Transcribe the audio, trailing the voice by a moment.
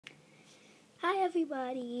Hi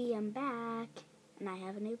everybody, I'm back, and I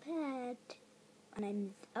have a new pet. My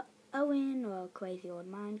name's Owen, or Crazy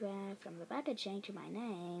Old Minecraft. I'm about to change my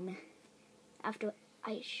name after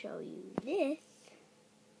I show you this.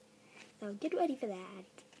 So get ready for that.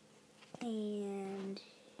 And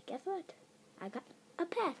guess what? I got a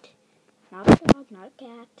pet. Not a dog, not a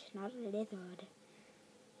cat, not a lizard,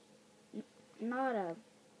 not a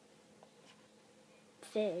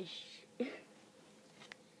fish,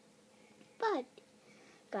 but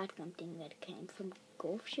got something that came from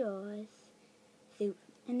Gulf Shores. So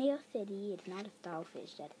in New York City, it's not a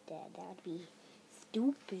starfish that's dead. That would be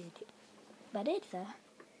stupid. But it's a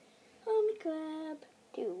hermit crab,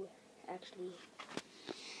 too, actually.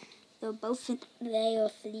 They're both they are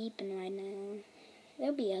sleeping right now.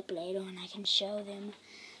 They'll be up later and I can show them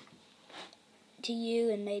to you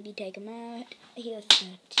and maybe take them out. Here's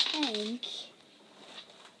the tank.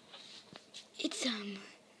 It's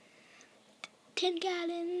 10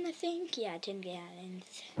 gallons, I think. Yeah, 10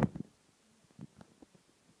 gallons.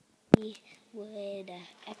 With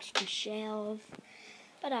extra shells,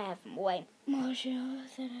 but I have way more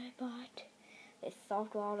shells that I bought. There's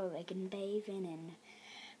salt water they can bathe in, and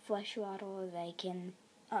fresh water they can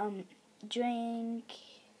drink.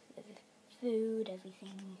 There's food,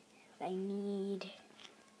 everything they need.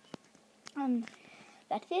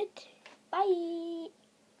 That's it. Bye.